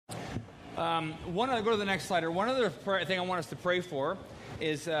Go to the next slide. One other thing I want us to pray for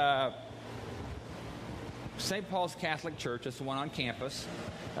is St. Paul's Catholic Church. It's the one on campus.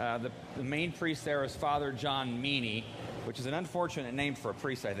 The main priest there is Father John Meany, which is an unfortunate name for a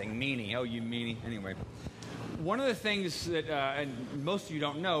priest, I think. Meany. Oh, you Meany. Anyway. One of the things that, and most of you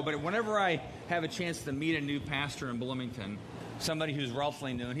don't know, but whenever I have a chance to meet a new pastor in Bloomington, somebody who's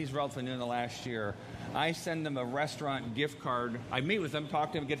relatively new, and he's relatively new in the last year, I send them a restaurant gift card. I meet with them,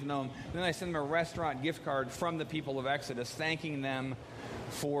 talk to them, get to know them. Then I send them a restaurant gift card from the people of Exodus, thanking them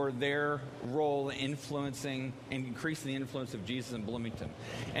for their role in influencing and increasing the influence of Jesus in Bloomington.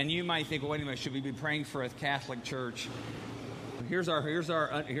 And you might think, well, wait a minute, should we be praying for a Catholic church? Here's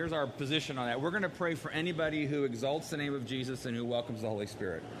our position on that. We're going to pray for anybody who exalts the name of Jesus and who welcomes the Holy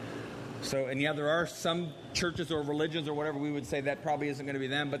Spirit. So, and yeah, there are some churches or religions or whatever we would say that probably isn't going to be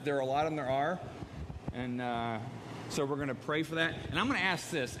them, but there are a lot of them there are. And so we're going to pray for that. And I'm going to ask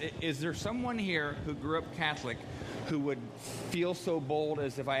this. Is there someone here who grew up Catholic who would feel so bold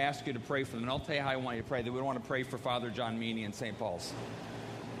as if I ask you to pray for them? And I'll tell you how I want you to pray. That we want to pray for Father John Meany in St. Paul's.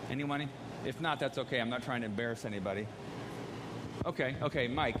 Anyone? If not, that's okay. I'm not trying to embarrass anybody. Okay,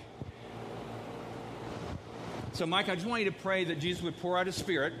 Mike. So, Mike, I just want you to pray that Jesus would pour out His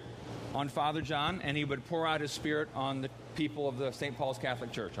Spirit on Father John, and He would pour out His Spirit on the people of the St. Paul's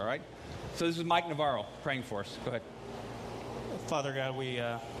Catholic Church, all right? So this is Mike Navarro praying for us. Go ahead. Father God, we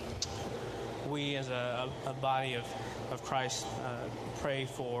as a body of Christ pray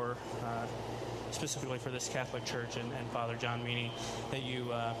for, specifically for this Catholic Church and Father John Meany, that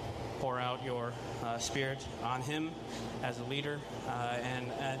you pour out your Spirit on him as a leader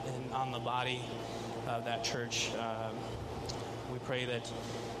and on the body of that church. We pray that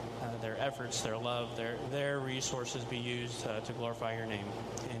their efforts, their love, their resources be used to glorify your name.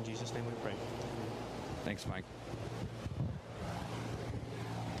 In Jesus' name we pray. Thanks, Mike.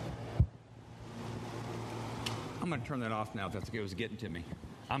 I'm going to turn that off now if that's okay. It was getting to me.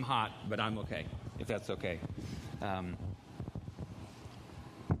 I'm hot, but I'm okay, if that's okay.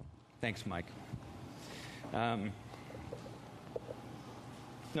 Thanks, Mike. No,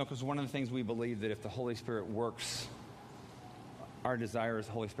 because one of the things we believe that if the Holy Spirit works, our desire is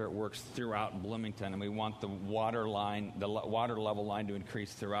the Holy Spirit works throughout Bloomington, and we want the water level line to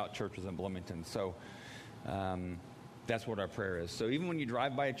increase throughout churches in Bloomington. So that's what our prayer is. So even when you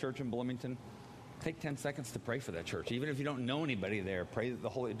drive by a church in Bloomington, take 10 seconds to pray for that church. Even if you don't know anybody there, pray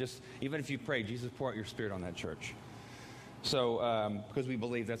that even if you pray, Jesus, pour out your Spirit on that church. So because we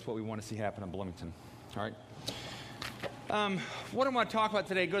believe that's what we want to see happen in Bloomington. All right. What I want to talk about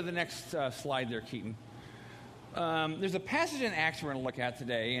today, go to the next slide there, Keaton. There's a passage in Acts we're going to look at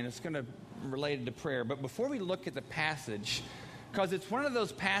today, and it's going to relate to prayer. But before we look at the passage, because it's one of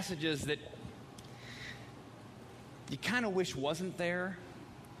those passages that you kind of wish wasn't there.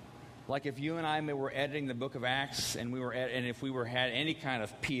 Like if you and I were editing the book of Acts, and if we had any kind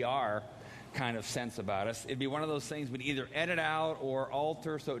of PR kind of sense about us, it'd be one of those things we'd either edit out or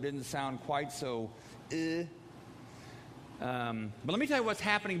alter so it didn't sound quite so. But let me tell you what's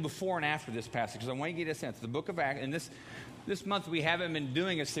happening before and after this passage, because I want you to get a sense. The book of Acts, and this month we haven't been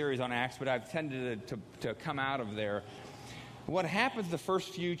doing a series on Acts, but I've tended to come out of there. What happens the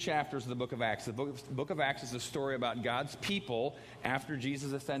first few chapters of the book of Acts? The book of Acts is a story about God's people after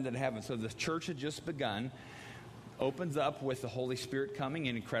Jesus ascended to heaven. So the church had just begun, opens up with the Holy Spirit coming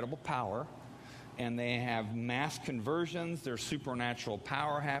in incredible power. And they have mass conversions. There's supernatural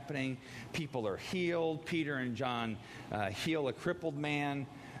power happening. People are healed. Peter and John heal a crippled man.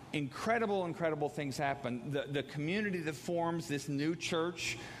 Incredible things happen. The community that forms, this new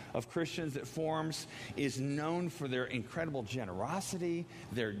church of Christians that forms, is known for their incredible generosity,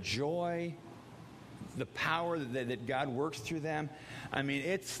 their joy, the power that God works through them. I mean,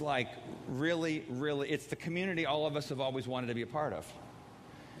 it's like really, it's the community all of us have always wanted to be a part of.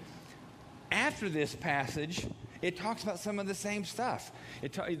 After this passage, it talks about some of the same stuff.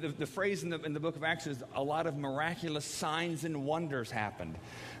 The phrase in the book of Acts is a lot of miraculous signs and wonders happened.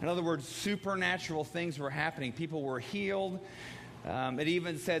 In other words, supernatural things were happening. People were healed. It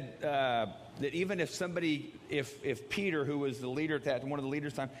even said that even if Peter, who was the leader at that, one of the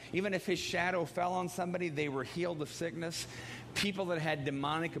leaders at the time, even if his shadow fell on somebody, they were healed of sickness. People that had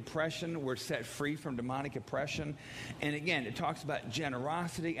demonic oppression were set free from demonic oppression. And again, it talks about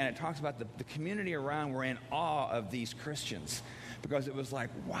generosity, and it talks about the community around were in awe of these Christians, because it was like,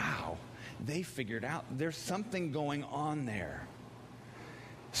 wow, they figured out there's something going on there.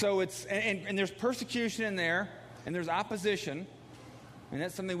 So it's, and there's persecution in there, and there's opposition, and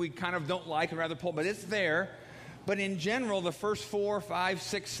that's something we kind of don't like and rather pull, but it's there. But in general, the first 4, 5,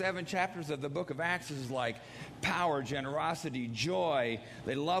 6, 7 chapters of the book of Acts is like power, generosity, joy.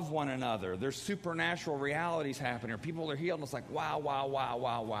 They love one another. There's supernatural realities happening. People are healed, and it's like, wow, wow, wow,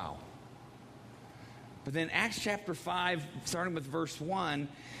 wow, wow. But then Acts chapter 5, starting with verse 1,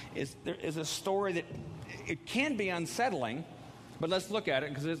 there is a story that it can be unsettling, but let's look at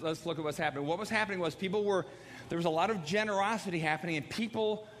it, because let's look at what's happening. What was happening was there was a lot of generosity happening, and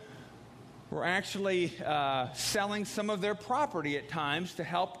people were actually selling some of their property at times to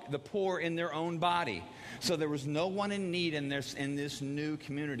help the poor in their own body. So there was no one in need in this new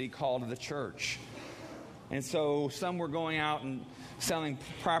community called the church. And so some were going out and selling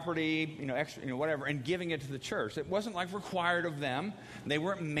property, extra, whatever, and giving it to the church. It wasn't like required of them. They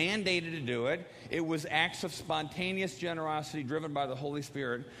weren't mandated to do it. It was acts of spontaneous generosity driven by the Holy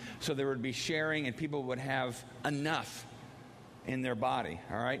Spirit. So there would be sharing, and people would have enough in their body.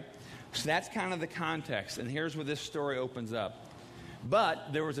 All right. So that's kind of the context, and here's where this story opens up.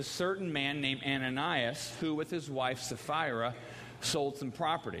 But there was a certain man named Ananias who, with his wife Sapphira, sold some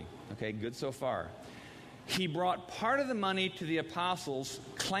property. Okay, good so far. He brought part of the money to the apostles,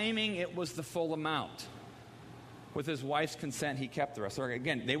 claiming it was the full amount. With his wife's consent, he kept the rest. So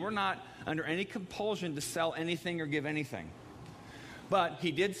again, they were not under any compulsion to sell anything or give anything. But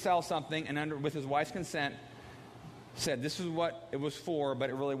he did sell something, and with his wife's consent, said this is what it was for, but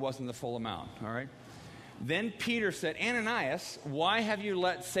it really wasn't the full amount. All right. Then Peter said, Ananias, why have you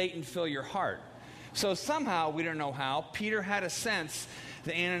let Satan fill your heart? So somehow, we don't know how, Peter had a sense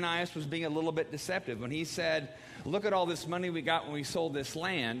that Ananias was being a little bit deceptive when he said, look at all this money we got when we sold this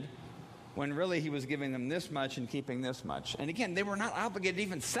land, when really he was giving them this much and keeping this much. And again, they were not obligated to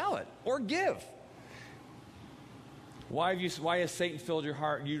even sell it or give. Why has Satan filled your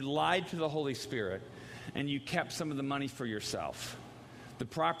heart? You lied to the Holy Spirit, and you kept some of the money for yourself. The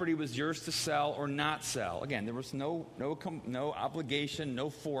property was yours to sell or not sell. Again, there was no obligation, no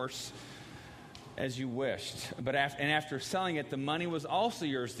force, as you wished. But after selling it, the money was also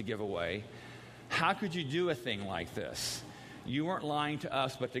yours to give away. How could you do a thing like this? You weren't lying to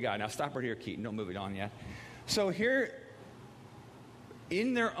us, but to God. Now stop right here, Keaton. Don't move it on yet. So here,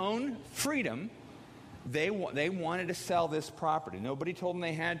 in their own freedom, they wanted to sell this property. Nobody told them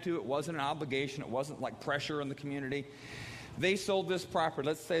they had to. It wasn't an obligation. It wasn't like pressure on the community. They sold this property.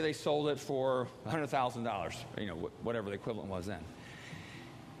 Let's say they sold it for $100,000, whatever the equivalent was then.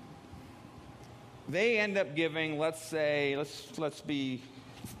 They end up giving, let's say they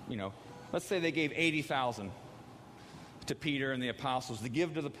gave $80,000 to Peter and the apostles to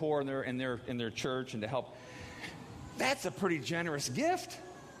give to the poor in their church and to help. That's a pretty generous gift.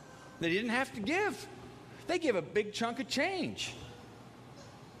 They didn't have to give. They give a big chunk of change.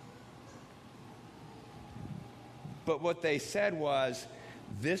 But what they said was,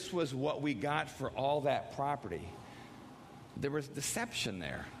 this was what we got for all that property. There was deception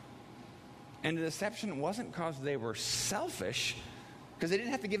there. And the deception wasn't because they were selfish, because they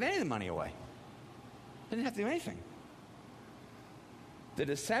didn't have to give any of the money away. They didn't have to do anything. The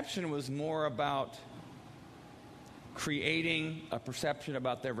deception was more about creating a perception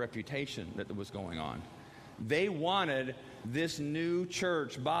about their reputation that was going on. They wanted this new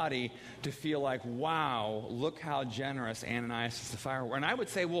church body to feel like, wow, look how generous Ananias and Sapphira were. And I would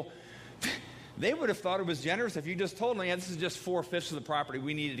say, well, they would have thought it was generous if you just told them, yeah, this is just 4/5 of the property.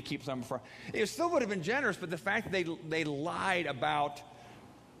 We needed to keep some for. It still would have been generous, but the fact that they lied about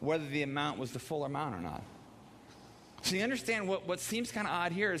whether the amount was the full amount or not. So you understand what seems kind of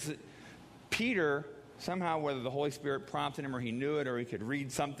odd here is that Peter, somehow, whether the Holy Spirit prompted him or he knew it or he could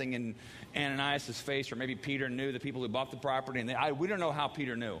read something in Ananias' face, or maybe Peter knew the people who bought the property. And we don't know how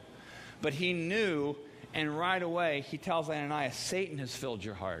Peter knew. But he knew, and right away he tells Ananias, Satan has filled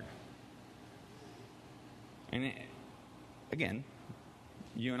your heart. And again,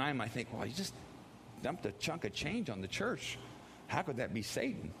 you and I might think, well, you just dumped a chunk of change on the church. How could that be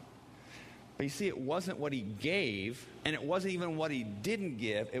Satan? But you see, it wasn't what he gave, and it wasn't even what he didn't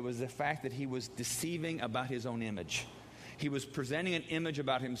give. It was the fact that he was deceiving about his own image. He was presenting an image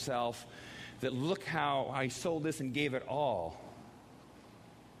about himself that look how I sold this and gave it all.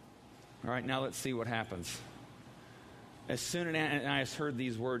 All right, now let's see what happens. As soon as Ananias heard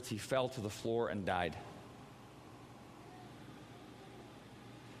these words, he fell to the floor and died.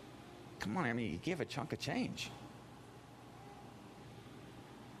 Come on, he gave a chunk of change.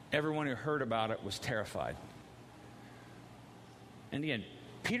 Everyone who heard about it was terrified. And again,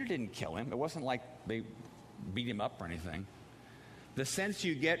 Peter didn't kill him. It wasn't like they beat him up or anything. The sense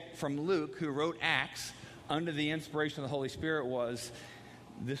you get from Luke, who wrote Acts under the inspiration of the Holy Spirit, was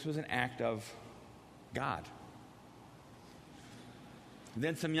this was an act of God.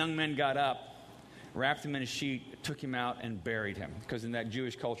 Then some young men got up, wrapped him in a sheet, took him out, and buried him. Because in that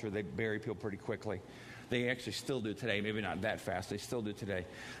Jewish culture, they bury people pretty quickly. They actually still do today. Maybe not that fast. They still do today.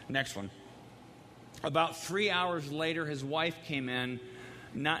 Next one. About 3 hours later, his wife came in,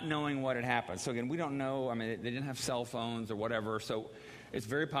 not knowing what had happened. So again, we don't know. I mean, they didn't have cell phones or whatever. So it's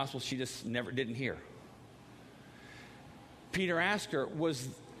very possible she just never didn't hear. Peter asked her,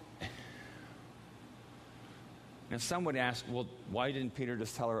 Now, some would ask, well, why didn't Peter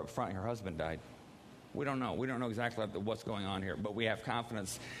just tell her up front her husband died? We don't know. We don't know exactly what's going on here, but we have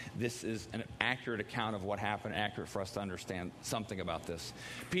confidence this is an accurate account of what happened, accurate for us to understand something about this.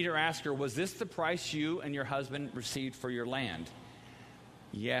 Peter asked her, was this the price you and your husband received for your land?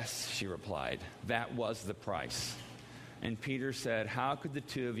 Yes, she replied, that was the price. And Peter said, how could the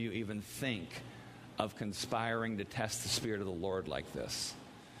two of you even think of conspiring to test the Spirit of the Lord like this?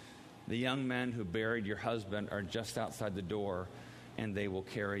 The young men who buried your husband are just outside the door, and they will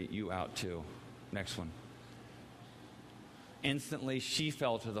carry you out too. Next one. Instantly, she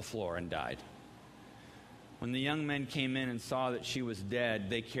fell to the floor and died. When the young men came in and saw that she was dead,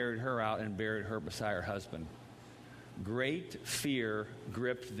 they carried her out and buried her beside her husband. Great fear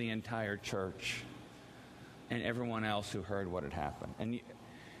gripped the entire church and everyone else who heard what had happened. And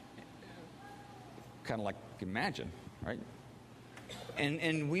kind of like imagine, right?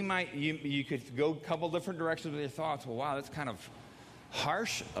 And we might, you could go a couple different directions with your thoughts. Well, wow, that's kind of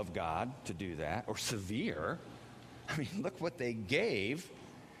harsh of God to do that, or severe. I mean, look what they gave.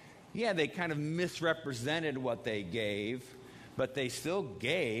 Yeah, they kind of misrepresented what they gave, but they still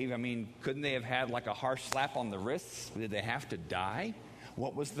gave. I mean, couldn't they have had like a harsh slap on the wrists? Did they have to die?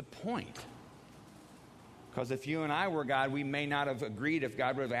 What was the point? Because if you and I were God, we may not have agreed. If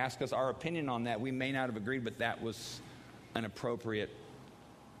God would have asked us our opinion on that, we may not have agreed, but that was an appropriate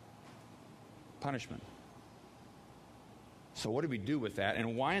punishment. So what do we do with that?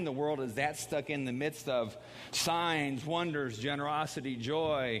 And why in the world is that stuck in the midst of signs, wonders, generosity,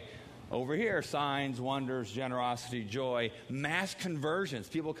 joy? Over here, signs, wonders, generosity, joy, mass conversions,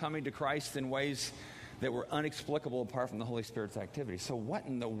 people coming to Christ in ways that were inexplicable apart from the Holy Spirit's activity. So what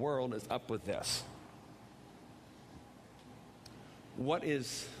in the world is up with this? What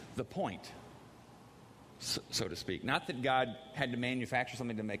is the point, so to speak? Not that God had to manufacture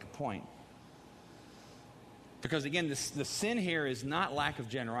something to make a point. Because again, the sin here is not lack of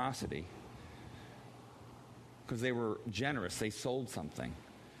generosity. Because they were generous. They sold something.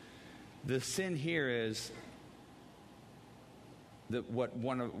 The sin here is what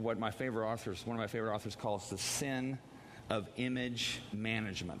one of my favorite authors calls the sin of image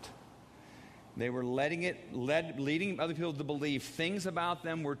management. They were leading other people to believe things about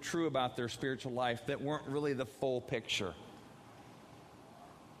them were true about their spiritual life that weren't really the full picture.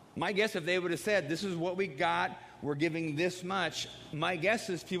 My guess, if they would have said, this is what we got, we're giving this much, my guess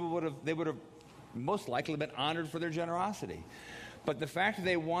is they would have most likely been honored for their generosity. But the fact that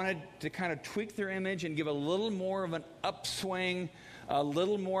they wanted to kind of tweak their image and give a little more of an upswing, a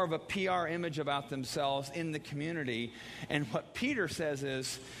little more of a PR image about themselves in the community. And what Peter says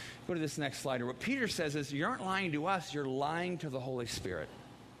is, go to this next slide. What Peter says is, you aren't lying to us, you're lying to the Holy Spirit.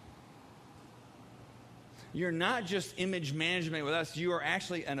 You're not just image management with us. You are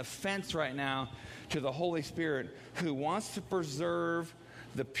actually an offense right now to the Holy Spirit, who wants to preserve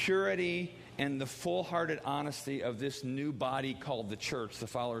the purity and the full-hearted honesty of this new body called the church, the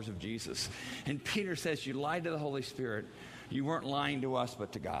followers of Jesus. And Peter says, you lied to the Holy Spirit. You weren't lying to us,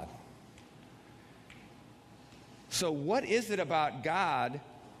 but to God. So what is it about God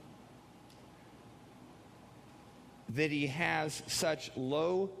that he has such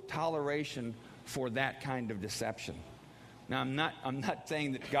low toleration for that kind of deception? Now, I'm not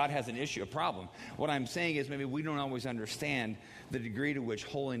saying that God has an issue, a problem. What I'm saying is maybe we don't always understand the degree to which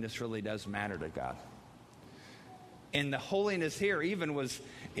holiness really does matter to God. And the holiness here was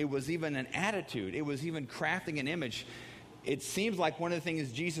even an attitude. It was even crafting an image. It seems like one of the things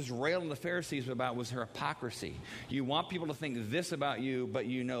Jesus railed on the Pharisees about was her hypocrisy. You want people to think this about you, but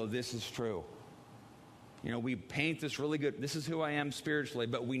you know this is true. You know, we paint this really good. This is who I am spiritually,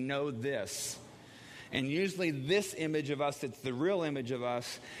 but we know this. And usually this image of us, that's the real image of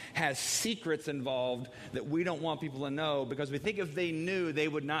us, has secrets involved that we don't want people to know, because we think if they knew, they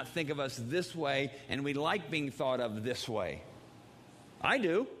would not think of us this way, and we like being thought of this way. I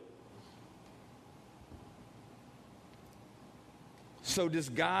do. So does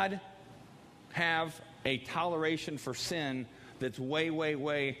God have a toleration for sin that's way, way,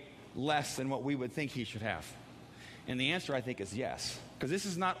 way less than what we would think he should have? And the answer, I think, is yes. Because this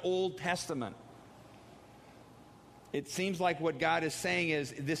is not Old Testament. It seems like what God is saying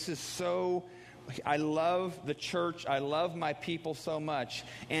is, this is so I love the church. I love my people so much.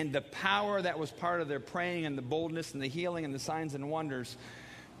 And the power that was part of their praying and the boldness and the healing and the signs and wonders,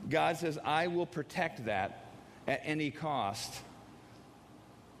 God says, I will protect that at any cost.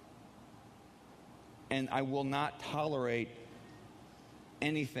 And I will not tolerate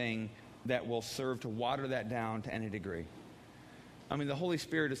anything that will serve to water that down to any degree. I mean, the Holy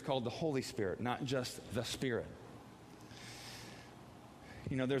Spirit is called the Holy Spirit, not just the Spirit.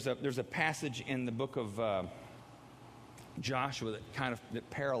 You know, there's a passage in the book of Joshua that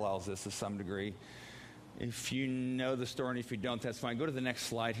parallels this to some degree. If you know the story, and if you don't, that's fine. Go to the next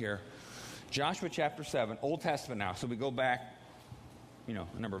slide here. Joshua chapter 7, Old Testament now. So we go back,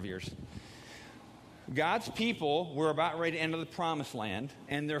 a number of years. God's people were about ready to enter the Promised Land,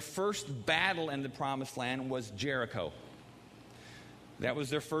 and their first battle in the Promised Land was Jericho. That was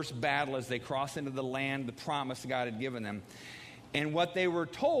their first battle as they crossed into the land, the promise God had given them. And what they were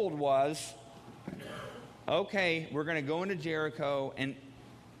told was, okay, we're going to go into Jericho, and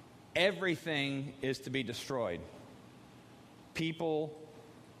everything is to be destroyed. People,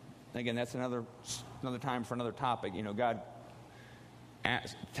 again, that's another time for another topic. God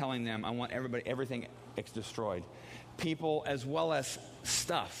telling them, I want everything destroyed. People as well as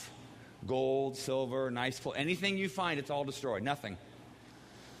stuff. Gold, silver, nice, anything you find, it's all destroyed. Nothing.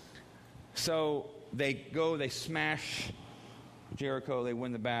 So they go, they smash Jericho, they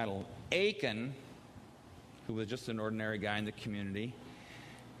win the battle. Achan, who was just an ordinary guy in the community,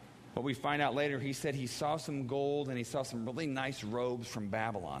 but we find out later, he said he saw some gold and he saw some really nice robes from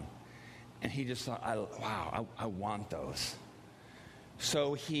Babylon. And he just thought, I want those.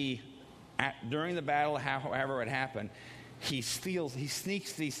 So during the battle, however it happened, he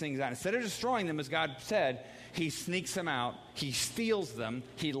sneaks these things out. Instead of destroying them, as God said, he sneaks them out, he steals them,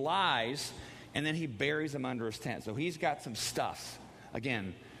 he lies, and then he buries them under his tent. So he's got some stuff.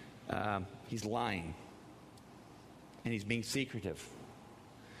 Again, he's lying. And he's being secretive.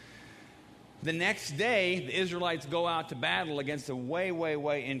 The next day, the Israelites go out to battle against a way, way,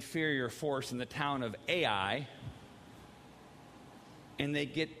 way inferior force in the town of Ai. And they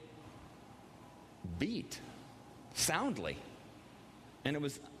get beat soundly. And it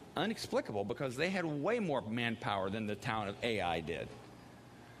was inexplicable because they had way more manpower than the town of Ai did.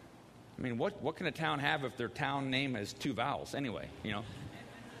 I mean, what can a town have if their town name has two vowels anyway,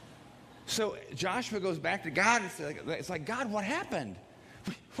 So Joshua goes back to God and it's like, God, what happened?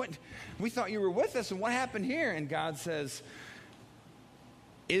 We thought you were with us, and what happened here? And God says,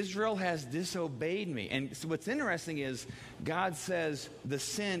 Israel has disobeyed me. And so what's interesting is God says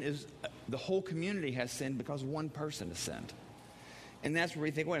the whole community has sinned because one person has sinned. And that's where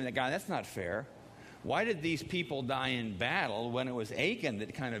we think, wait a minute, God, that's not fair. Why did these people die in battle when it was Achan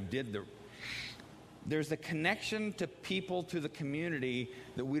that kind of did There's a connection to people, to the community,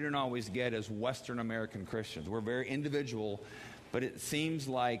 that we don't always get as Western American Christians. We're very individual, but it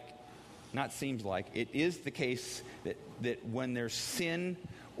is the case that when there's sin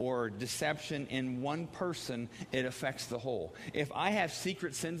or deception in one person, it affects the whole. If I have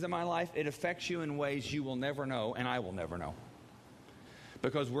secret sins in my life, it affects you in ways you will never know, and I will never know.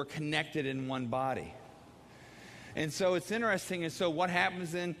 Because we're connected in one body. And so it's interesting. And so what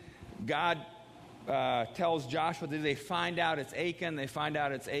happens then? God tells Joshua that they find out it's Achan. They find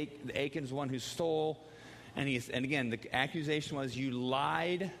out it's Achan's one who stole. And again, the accusation was, you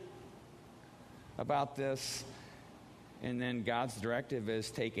lied about this. And then God's directive is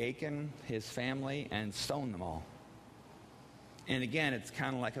take Achan, his family, and stone them all. And again, it's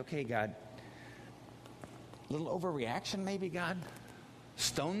kind of like, okay, God, a little overreaction maybe, God?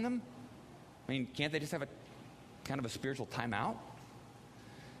 Stone them? I mean, can't they just have a kind of a spiritual timeout?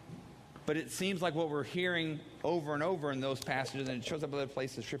 But it seems like what we're hearing over and over in those passages, and it shows up other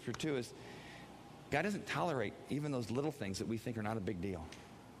places in Scripture too, is God doesn't tolerate even those little things that we think are not a big deal.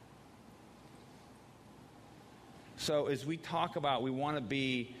 So as we talk about, we want to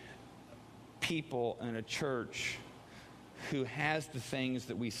be people in a church who has the things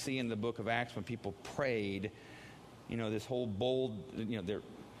that we see in the book of Acts when people prayed, this whole bold,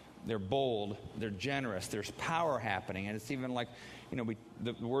 they're bold, they're generous, there's power happening, and it's even like,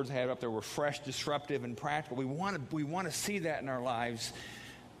 the words I had up there were fresh, disruptive, and practical. We want to see that in our lives,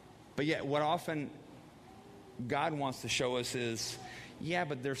 but yet what often God wants to show us is,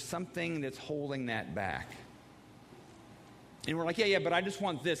 but there's something that's holding that back. And we're like, yeah, but I just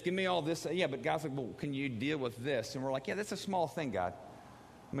want this. Give me all this. Yeah, but God's like, well, can you deal with this? And we're like, yeah, that's a small thing, God.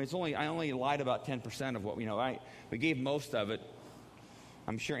 I mean, I only lied about 10% of what, we gave most of it.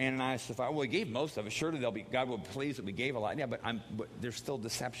 I'm sure Ananias and Sapphira, we gave most of it. Surely God will be pleased that we gave a lot. Yeah, but there's still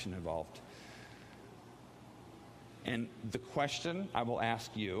deception involved. And the question I will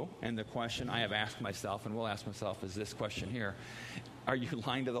ask you, and the question I have asked myself and will ask myself, is this question here. Are you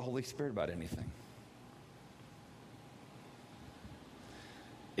lying to the Holy Spirit about anything?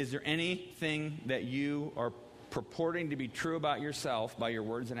 Is there anything that you are purporting to be true about yourself by your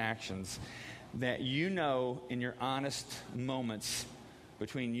words and actions that you know in your honest moments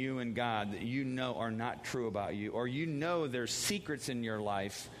between you and God that you know are not true about you, or you know there's secrets in your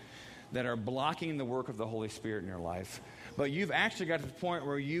life that are blocking the work of the Holy Spirit in your life, but you've actually got to the point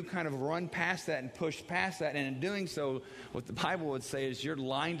where you kind of run past that and push past that, and in doing so, what the Bible would say is you're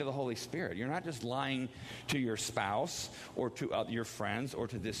lying to the Holy Spirit. You're not just lying to your spouse or to your friends or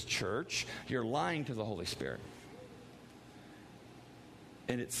to this church. You're lying to the Holy Spirit.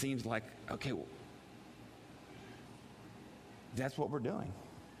 And it seems like, okay, well, that's what we're doing.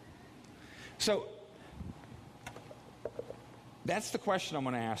 So, that's the question I'm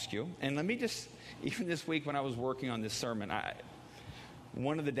going to ask you. And let me just, even this week when I was working on this sermon,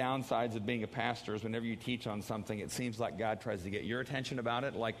 one of the downsides of being a pastor is whenever you teach on something, it seems like God tries to get your attention about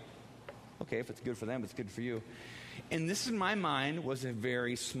it. Like, okay, if it's good for them, it's good for you. And this, in my mind, was a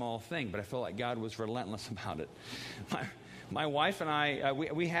very small thing, but I felt like God was relentless about it. My wife and I,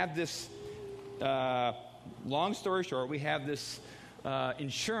 we have this, long story short, we have this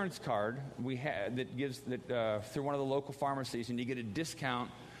insurance card that gives through one of the local pharmacies, and you get a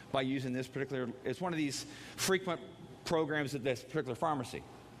discount by using this particular. It's one of these frequent programs at this particular pharmacy.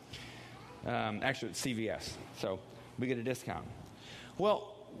 Actually, it's CVS, so we get a discount.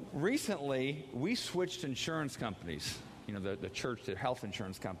 Well, recently we switched insurance companies. You know, the church, the health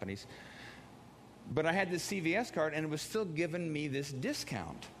insurance companies. But I had this CVS card, and it was still giving me this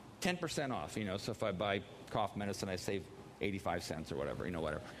discount, 10% off. You know, so if I buy cough medicine, I save 85 cents or whatever,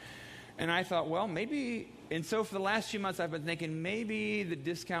 whatever. And I thought, well, maybe, and so for the last few months I've been thinking maybe the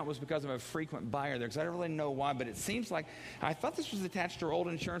discount was because I'm a frequent buyer there, because I don't really know why, but it seems like, I thought this was attached to our old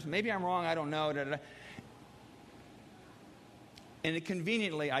insurance. Maybe I'm wrong, I don't know. And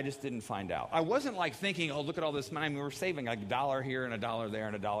conveniently, I just didn't find out. I wasn't like thinking, oh, look at all this money. I mean, we were saving like $1 here and $1 there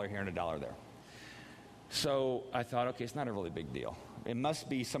and $1 here and $1 there. So I thought, okay, it's not a really big deal. It must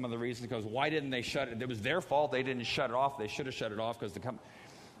be some of the reasons, because why didn't they shut it? It was their fault. They didn't shut it off. They should have shut it off because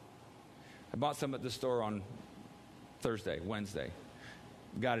I bought some at the store on Wednesday.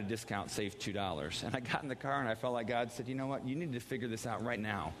 Got a discount, saved $2. And I got in the car and I felt like God said, you know what? You need to figure this out right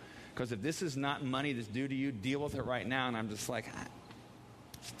now. Because if this is not money that's due to you, deal with it right now. And I'm just like,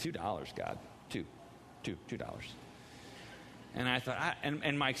 it's $2, God. $2. And I thought,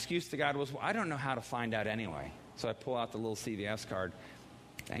 and my excuse to God was, well, I don't know how to find out anyway. So I pull out the little CVS card.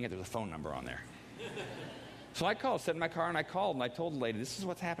 Dang it, there's a phone number on there. So I called, sat in my car, and I called, and I told the lady, this is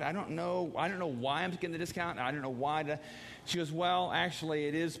what's happening. I don't know why I'm getting the discount. I don't know why. She goes, well, actually,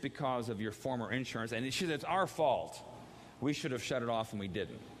 it is because of your former insurance. And she said, it's our fault. We should have shut it off, and we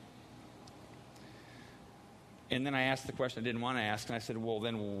didn't. And then I asked the question I didn't want to ask, and I said, well,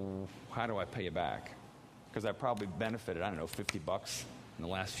 then how do I pay you back? Because I probably benefited, $50 in the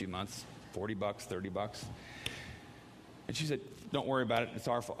last few months, $40, $30. And she said, don't worry about it. It's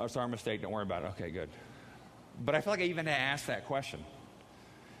our mistake. Don't worry about it. Okay, good. But I feel like I even had to ask that question.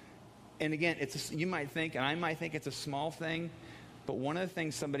 And again, you might think, and I might think it's a small thing, but one of the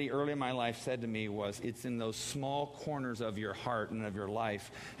things somebody early in my life said to me was, it's in those small corners of your heart and of your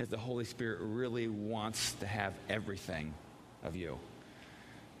life that the Holy Spirit really wants to have everything of you.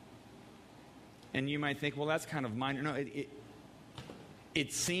 And you might think, well, that's kind of minor. No,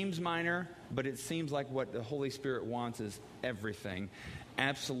 it seems minor, but it seems like what the Holy Spirit wants is everything.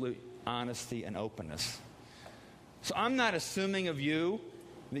 Absolute honesty and openness. So I'm not assuming of you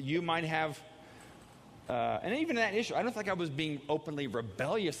that you might have, and even that issue, I don't think I was being openly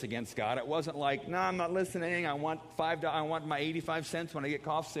rebellious against God. It wasn't like, no, I'm not listening. I want $5. I want my 85 cents when I get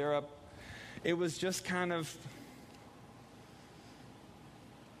cough syrup. It was just kind of,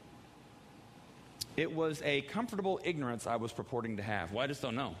 it was a comfortable ignorance I was purporting to have. Well, I just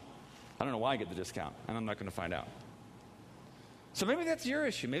don't know. I don't know why I get the discount, and I'm not going to find out. So maybe that's your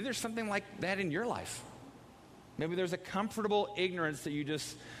issue. Maybe there's something like that in your life. Maybe there's a comfortable ignorance that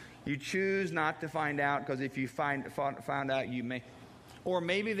you choose not to find out, because if you found out, you may. Or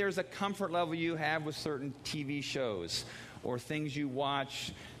maybe there's a comfort level you have with certain TV shows or things you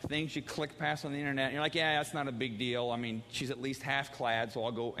watch, things you click past on the internet. And you're like, yeah, that's not a big deal. I mean, she's at least half clad, so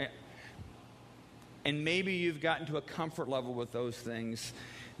I'll go. And maybe you've gotten to a comfort level with those things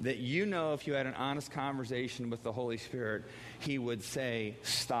that you know if you had an honest conversation with the Holy Spirit, He would say,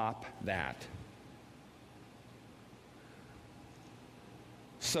 stop that.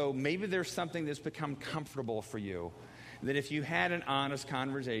 So maybe there's something that's become comfortable for you, that if you had an honest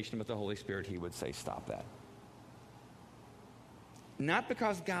conversation with the Holy Spirit, He would say, stop that. Not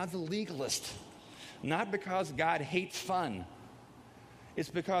because God's a legalist. Not because God hates fun. It's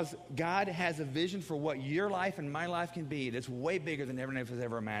because God has a vision for what your life and my life can be that's way bigger than anyone has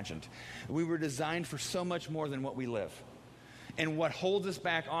ever imagined. We were designed for so much more than what we live. And what holds us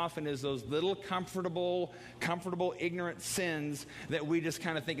back often is those little comfortable, ignorant sins that we just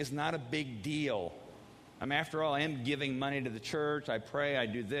kind of think is not a big deal. After all, I am giving money to the church. I pray, I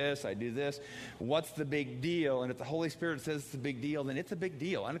do this. What's the big deal? And if the Holy Spirit says it's a big deal, then it's a big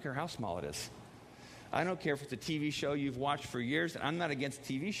deal. I don't care how small it is. I don't care if it's a TV show you've watched for years. I'm not against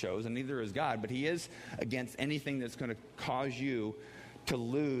TV shows, and neither is God, but he is against anything that's going to cause you to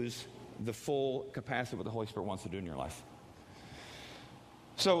lose the full capacity of what the Holy Spirit wants to do in your life.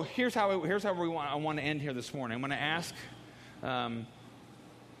 So here's how I want to end here this morning. I'm going to ask, go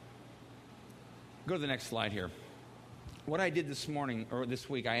to the next slide here. What I did this morning, or this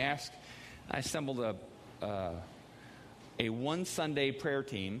week, I assembled a one Sunday prayer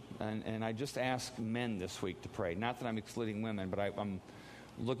team, and I just asked men this week to pray. Not that I'm excluding women, but I'm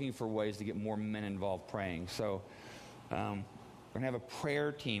looking for ways to get more men involved praying. So we're going to have a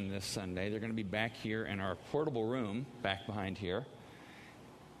prayer team this Sunday. They're going to be back here in our portable room back behind here.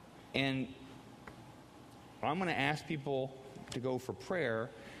 And I'm going to ask people to go for prayer,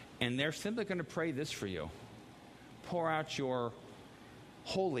 and they're simply going to pray this for you. Pour out your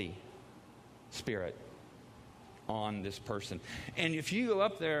Holy Spirit on this person. And if you go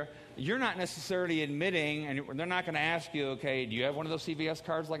up there, you're not necessarily admitting, and they're not going to ask you, okay, do you have one of those CVS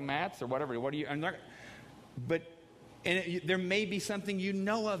cards like Matt's or whatever? What do you? There may be something you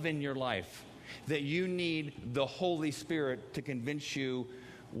know of in your life that you need the Holy Spirit to convince you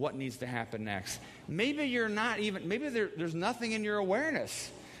what needs to happen next. Maybe you're not even. Maybe there's nothing in your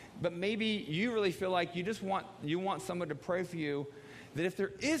awareness, but maybe you really feel like you want someone to pray for you. That if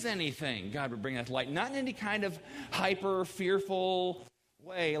there is anything, God would bring that to light. Not in any kind of hyper, fearful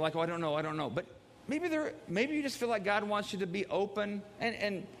way, like, oh, I don't know. But maybe you just feel like God wants you to be open.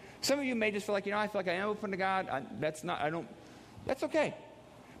 And some of you may just feel like, I feel like I am open to God. That's okay.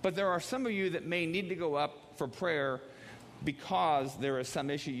 But there are some of you that may need to go up for prayer because there is some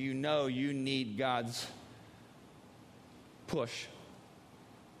issue you need God's push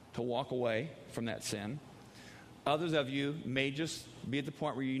to walk away from that sin. Others of you may just be at the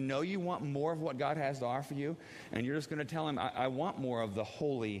point where you want more of what God has to offer you, and you're just going to tell him, I want more of the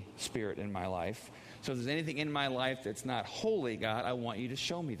Holy Spirit in my life. So if there's anything in my life that's not holy, God, I want you to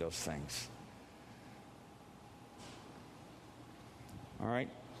show me those things. All right?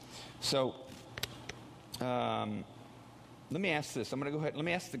 So let me ask this. I'm going to go ahead. Let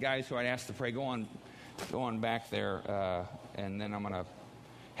me ask the guys who I asked to pray. Go on back there, and then I'm going to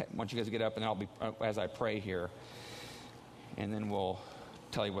want you guys to get up, and I'll be as I pray here, and then we'll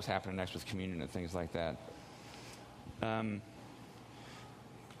tell you what's happening next with communion and things like that.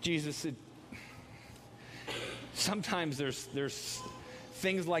 Jesus, sometimes there's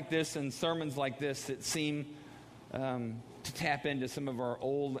things like this and sermons like this that seem to tap into some of our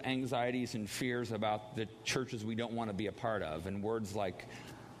old anxieties and fears about the churches we don't want to be a part of, and words like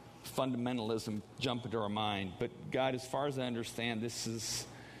fundamentalism jump into our mind. But God, as far as I understand, this is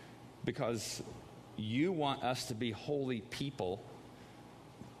because you want us to be holy people,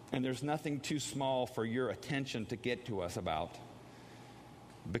 and there's nothing too small for your attention to get to us about.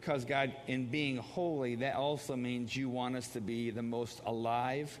 Because, God, in being holy, that also means you want us to be the most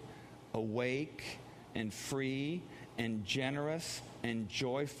alive, awake, and free, and generous, and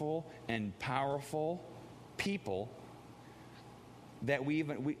joyful, and powerful people that we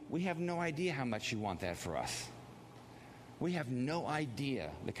have no idea how much you want that for us. We have no idea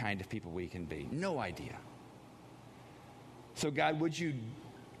the kind of people we can be. No idea. So, God, would you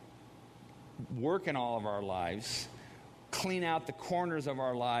work in all of our lives, clean out the corners of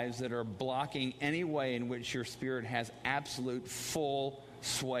our lives that are blocking any way in which your Spirit has absolute full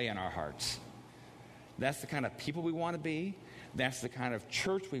sway in our hearts. That's the kind of people we want to be. That's the kind of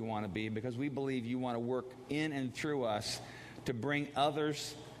church we want to be, because we believe you want to work in and through us to bring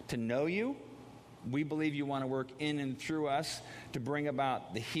others to know you. We believe you want to work in and through us to bring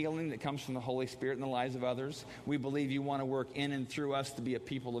about the healing that comes from the Holy Spirit in the lives of others. We believe you want to work in and through us to be a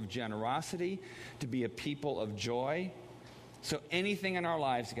people of generosity, to be a people of joy. So anything in our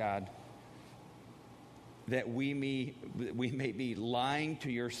lives, God, that we may be lying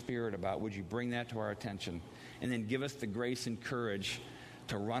to your Spirit about, would you bring that to our attention? And then give us the grace and courage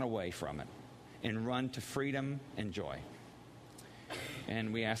to run away from it and run to freedom and joy.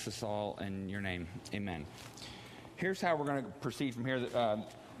 And we ask this all in your name. Amen. Here's how we're going to proceed from here.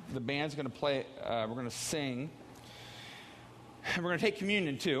 The band's going to play. We're going to sing. And we're going to take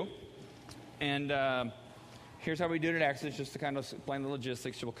communion too. And here's how we do it at Exodus, just to kind of explain the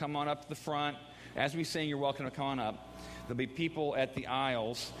logistics. You'll come on up to the front. As we sing, you're welcome to come on up. There'll be people at the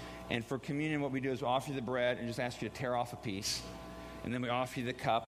aisles. And for communion, what we do is we offer you the bread and just ask you to tear off a piece. And then we offer you the cup.